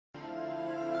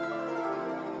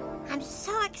I'm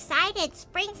so excited.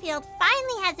 Springfield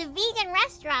finally has a vegan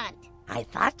restaurant. I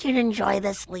thought you'd enjoy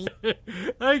this, Lee.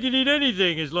 I can eat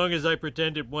anything as long as I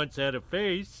pretend it once had a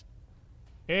face.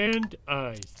 And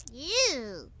eyes.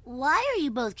 Ew. Why are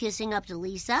you both kissing up to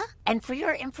Lisa? And for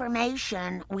your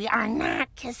information, we are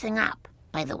not kissing up.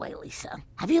 By the way, Lisa,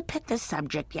 have you picked a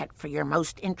subject yet for your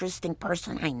most interesting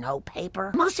person I know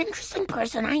paper? The most interesting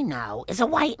person I know is a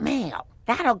white male.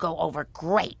 That'll go over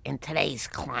great in today's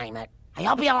climate. I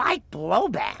hope you like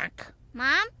blowback.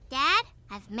 Mom, Dad,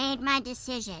 I've made my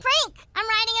decision. Frink! I'm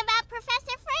writing about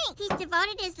Professor Frink. He's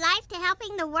devoted his life to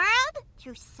helping the world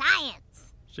through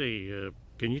science. Say,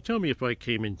 can you tell me if I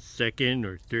came in second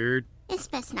or third? It's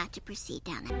best not to proceed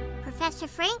down it. Professor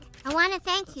Frink, I want to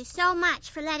thank you so much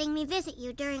for letting me visit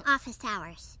you during office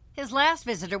hours. His last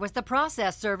visitor was the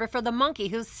process server for the monkey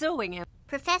who's suing him.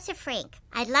 Professor Frink,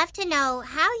 I'd love to know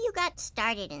how you got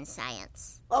started in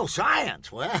science. Oh,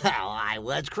 science? Well, I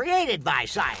was created by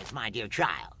science, my dear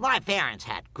child. My parents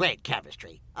had great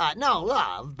chemistry. No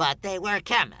love, but they were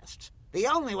chemists. The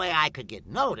only way I could get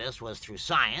noticed was through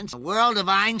science. In the world of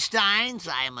Einstein's,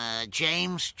 I'm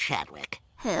James Chadwick.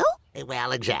 Who?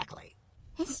 Well, exactly.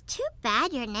 It's too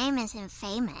bad your name isn't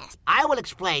famous. I will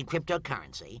explain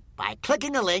cryptocurrency by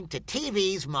clicking a link to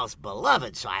TV's most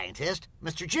beloved scientist,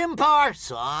 Mr. Jim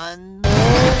Parsons.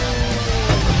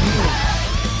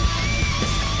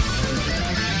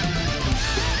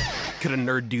 Could a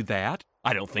nerd do that?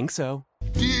 I don't think so.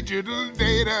 Digital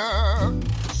data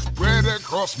spread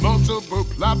across multiple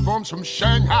platforms from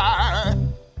Shanghai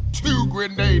to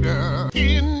Grenada.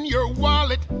 In your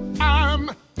wallet,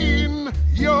 I'm in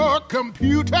your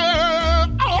computer.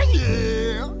 Oh,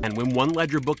 yeah. And when one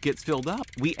ledger book gets filled up,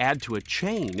 we add to a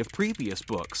chain of previous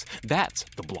books. That's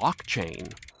the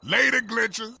blockchain. Later,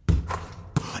 glitches.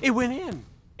 It went in.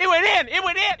 It went in. It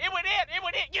went in. It went in. It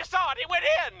went in. You saw it. It went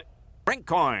in.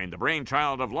 Frinkcoin, the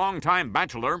brainchild of longtime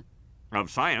bachelor of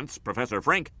science, Professor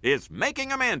Frink, is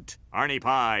making a mint. Arnie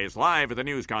Pye is live at the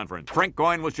news conference.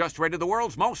 Frinkcoin was just rated the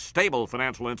world's most stable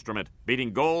financial instrument,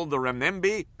 beating gold, the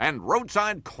renminbi, and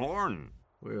roadside corn.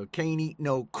 Well, can't eat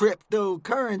no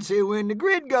cryptocurrency when the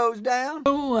grid goes down.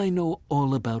 Oh, I know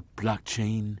all about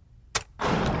blockchain.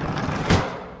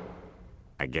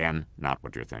 Again, not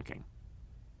what you're thinking.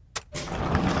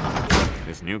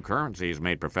 This new currency has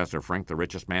made Professor Frink the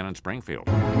richest man in Springfield.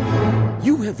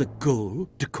 You have the gall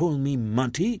to call me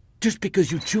Monty? Just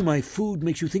because you chew my food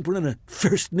makes you think we're on a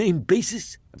first-name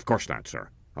basis? Of course not, sir.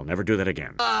 I'll never do that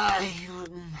again. Hi,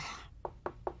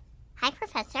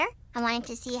 Professor. I wanted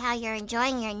to see how you're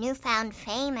enjoying your newfound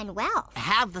fame and wealth. I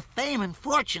have the fame and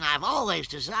fortune I've always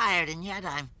desired, and yet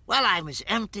I'm as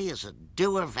empty as a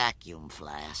Dewar vacuum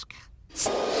flask.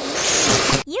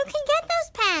 You can get those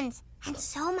pens, and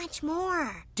so much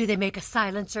more. Do they make a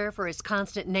silencer for his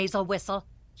constant nasal whistle?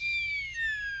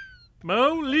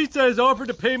 Mo, Lisa has offered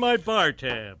to pay my bar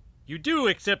tab. You do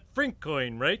accept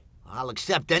Frinkcoin, right? I'll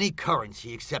accept any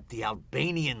currency except the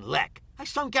Albanian lek. I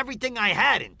sunk everything I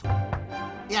had into it.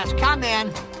 Yes, come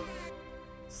in.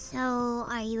 So,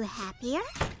 are you happier?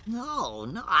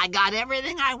 No, I got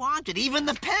everything I wanted, even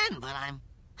the pen, but I'm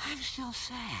still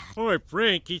sad. Poor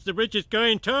Frink, he's the richest guy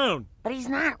in town. But he's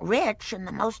not rich, and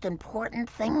the most important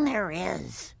thing there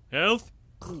is. Health?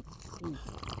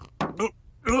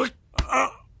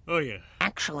 Oh, yeah.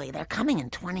 Actually, they're coming in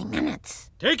 20 minutes.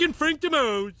 Taking Frink to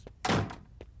Moe's.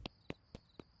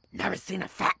 Never seen a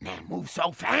fat man move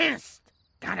so fast.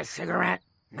 Got a cigarette?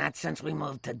 Not since we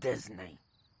moved to Disney.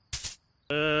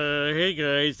 Hey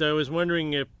guys, I was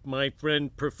wondering if my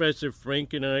friend Professor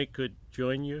Frink and I could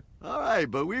join you. All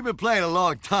right, but we've been playing a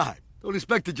long time. Don't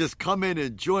expect to just come in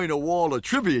and join a wall of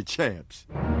trivia champs.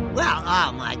 Well,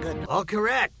 oh my goodness. All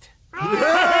correct.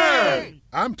 Hey!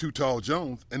 I'm Too Tall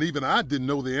Jones, and even I didn't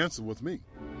know the answer was me.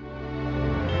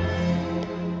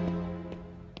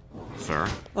 Sir?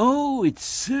 Oh, it's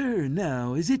Sir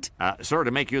now, is it? Sir, to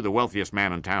make you the wealthiest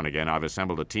man in town again, I've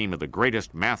assembled a team of the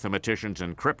greatest mathematicians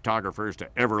and cryptographers to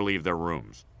ever leave their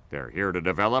rooms. They're here to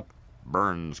develop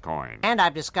Burns coin. And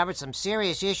I've discovered some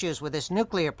serious issues with this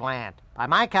nuclear plant. By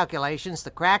my calculations,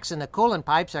 the cracks in the coolant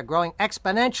pipes are growing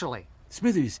exponentially.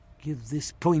 Smithers, give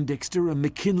this Poindexter a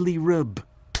McKinley rub.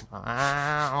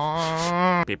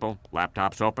 People,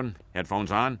 laptops open,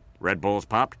 headphones on, Red Bulls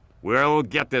popped. We'll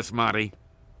get this, Monty.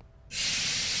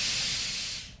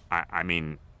 I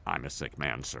mean, I'm a sick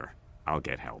man, sir. I'll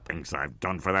get help. Things I've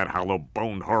done for that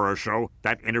hollow-boned horror show,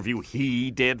 that interview he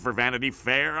did for Vanity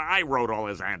Fair, I wrote all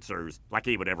his answers. Like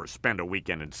he would ever spend a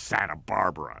weekend in Santa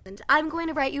Barbara. And I'm going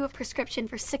to write you a prescription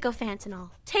for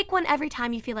sycophantanol. Take one every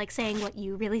time you feel like saying what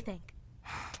you really think.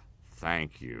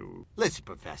 thank you. Listen,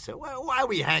 Professor, why are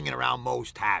we hanging around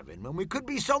Moe's Tavern when we could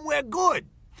be somewhere good?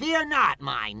 Fear not,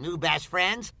 my new best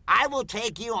friends. I will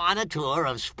take you on a tour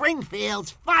of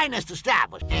Springfield's finest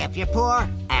establishment. If you're poor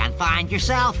and find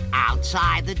yourself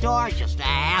outside the door, just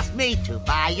ask me to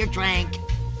buy your drink.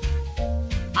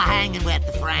 Hanging with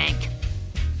the Frank.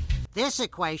 This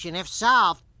equation, if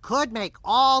solved, could make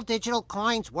all digital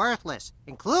coins worthless,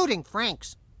 including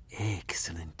Frank's.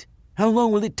 Excellent. How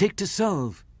long will it take to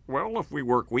solve? Well, if we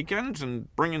work weekends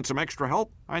and bring in some extra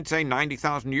help, I'd say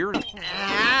 90,000 years.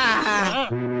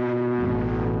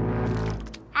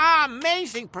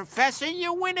 Amazing, Professor.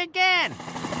 You win again.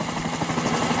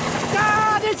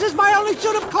 This is my only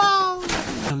suit of clothes!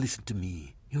 Now listen to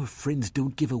me. Your friends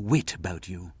don't give a whit about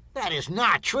you. That is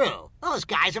not true. Those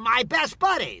guys are my best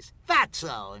buddies.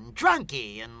 Fatso and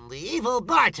Drunky and the evil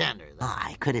bartender.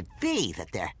 Why, could it be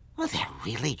that they're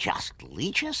really just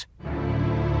leeches?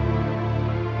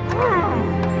 Come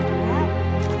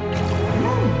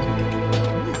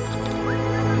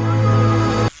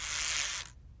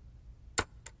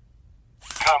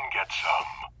get some.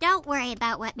 Don't worry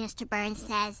about what Mr. Burns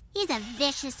says. He's a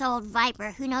vicious old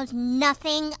viper who knows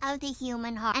nothing of the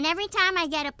human heart. And every time I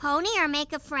get a pony or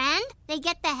make a friend, they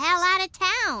get the hell out of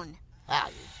town. Well,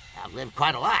 you have lived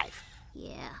quite a life.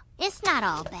 Yeah, it's not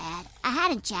all bad. I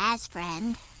had a jazz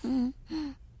friend who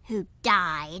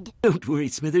died. Don't worry,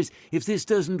 Smithers. If this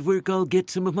doesn't work, I'll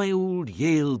get some of my old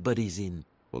Yale buddies in.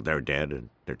 Well, they're dead, and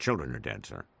their children are dead,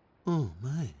 sir. Oh,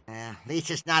 my. At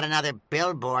least it's not another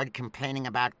billboard complaining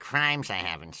about crimes I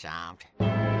haven't solved.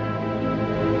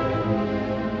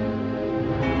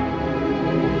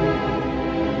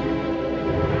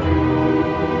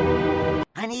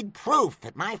 I need proof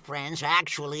that my friends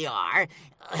actually are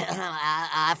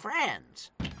friends.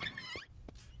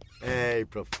 Hey,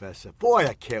 Professor. Boy,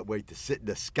 I can't wait to sit in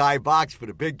the skybox for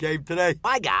the big game today.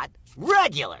 I got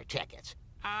regular tickets.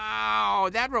 Oh,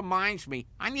 that reminds me.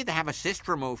 I need to have a cyst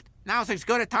removed. Now's as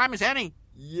good a time as any.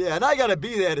 Yeah, and I gotta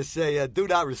be there to say, do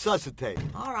not resuscitate.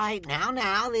 All right,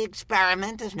 now, the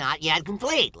experiment is not yet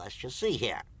complete. Let's just see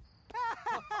here.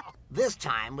 This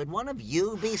time, would one of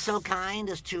you be so kind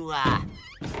as to,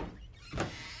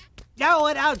 No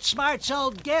one outsmarts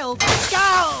old Gil.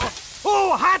 Go!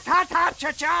 Ooh, hot,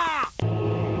 cha-cha!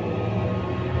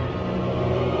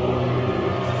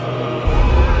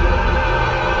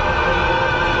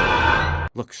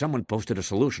 Look, someone posted a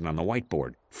solution on the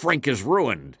whiteboard. Frank is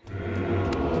ruined.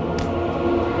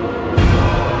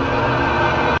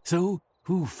 So,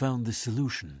 who found the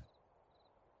solution?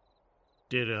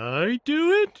 Did I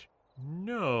do it?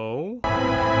 No.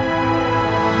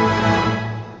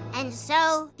 And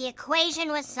so the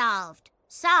equation was solved.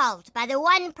 Solved by the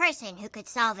one person who could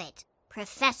solve it.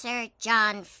 Professor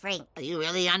John Frink. You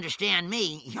really understand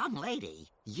me, young lady.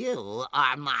 You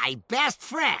are my best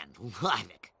friend. Love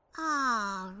it.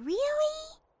 Oh,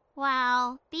 really?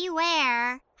 Well,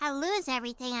 beware. I'll lose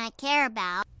everything I care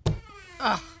about.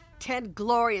 Ugh, 10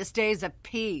 glorious days of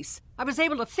peace. I was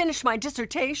able to finish my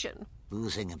dissertation.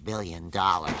 Losing $1 billion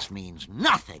means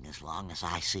nothing as long as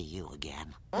I see you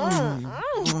again.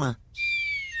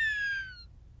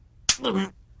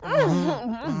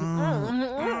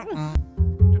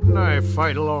 Didn't I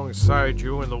fight alongside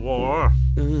you in the war?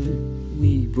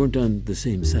 We weren't on the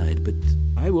same side, but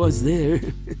I was there.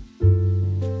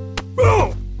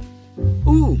 Oh!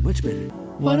 Ooh, much better.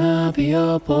 Wanna be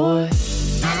your boy?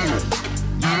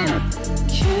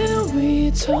 Can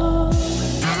we talk?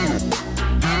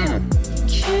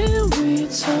 Can we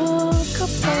talk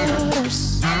about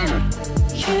us?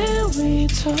 Can we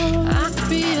talk? I could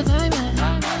be a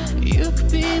diamond, you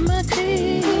could be my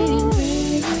queen.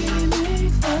 Baby,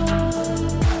 make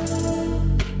love.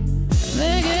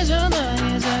 내게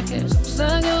전화해자 계속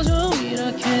사겨줘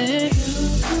이렇게.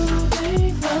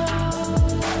 Make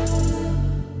love.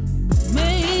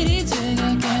 매일이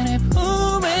뜨겁게 내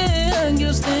품에 안겨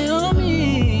stay on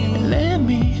me. Let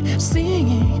me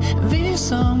sing this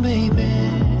song, baby.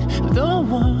 Don't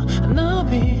wanna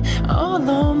be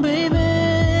alone, baby.